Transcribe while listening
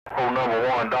Old number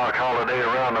one, Doc Holliday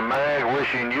around the mag,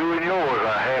 wishing you and yours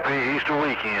a happy Easter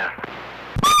weekend.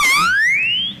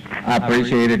 I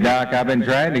appreciate it, Doc. I've been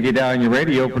trying to get down your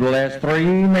radio for the last 3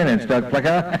 minutes, Doc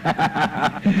Flicker.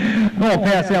 I'm going to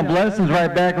pass down blessings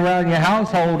right back around your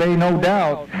household, ain't no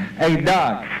doubt. Hey,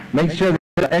 Doc, make sure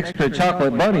there's extra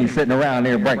chocolate bunnies sitting around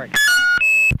there break.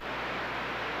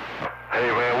 Hey,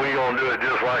 man, we going to do it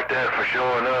just like that for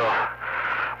sure enough.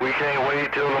 We can't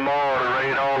wait till tomorrow to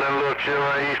raid all them little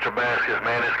children Easter baskets,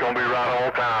 man. It's going to be right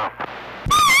on time.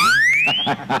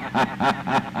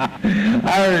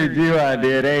 I heard you, I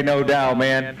did, ain't no doubt,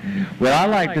 man. Well, I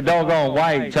like the doggone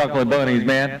white chocolate bunnies,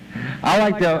 man. I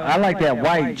like that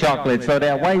white chocolate. So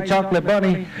that white chocolate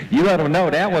bunny, you let them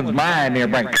know that one's mine there,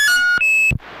 break. Hey,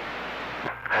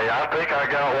 I think I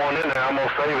got one in there. I'm going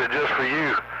to save it just for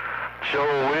you.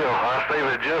 Sure will. I'll save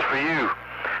it just for you.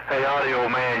 Hey, Audio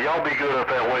Man, y'all be good up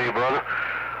that way, brother.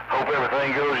 Hope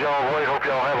everything goes y'all's way. Hope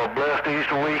y'all have a blessed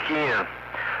Easter weekend.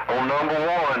 On number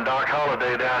one, Doc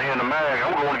Holliday down here in the mag.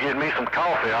 I'm going to get me some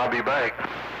coffee. I'll be back.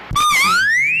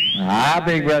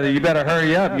 Big brother, you better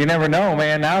hurry up. You never know,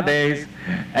 man, nowadays.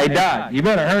 Hey, Doc, you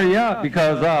better hurry up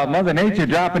because Mother Nature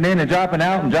dropping in and dropping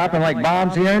out and dropping like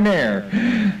bombs here and there.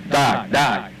 Doc,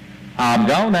 I'm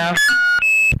gone now.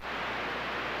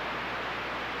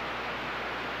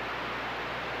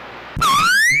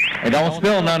 Hey, don't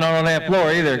spill none on that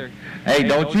floor either. Hey,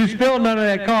 don't you spill none of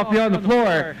that coffee on the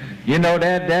floor. You know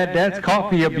that's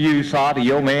coffee abuse.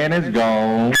 Audio Man is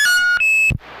gone.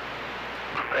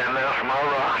 And that's my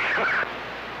rock.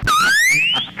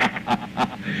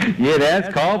 Yeah,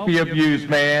 that's coffee abuse,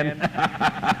 man.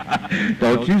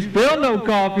 Don't you spill no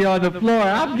coffee on the floor.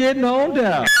 I'm getting on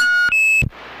down.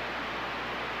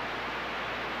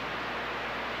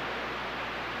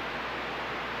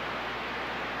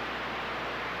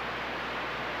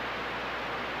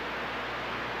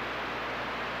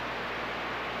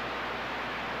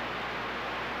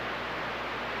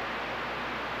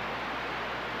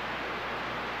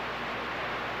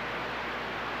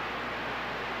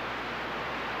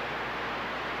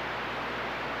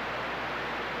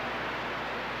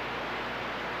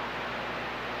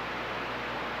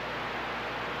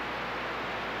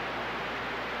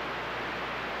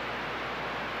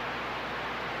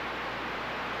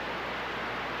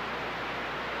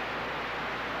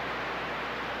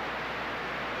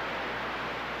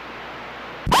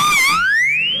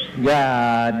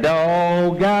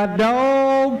 God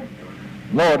dog.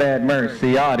 Lord have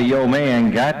mercy, Audio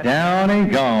Man got down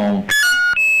and gone.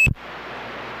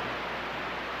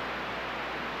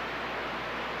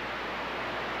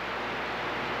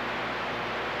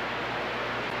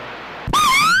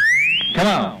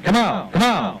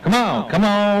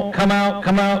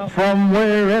 Come out from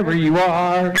wherever you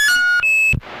are.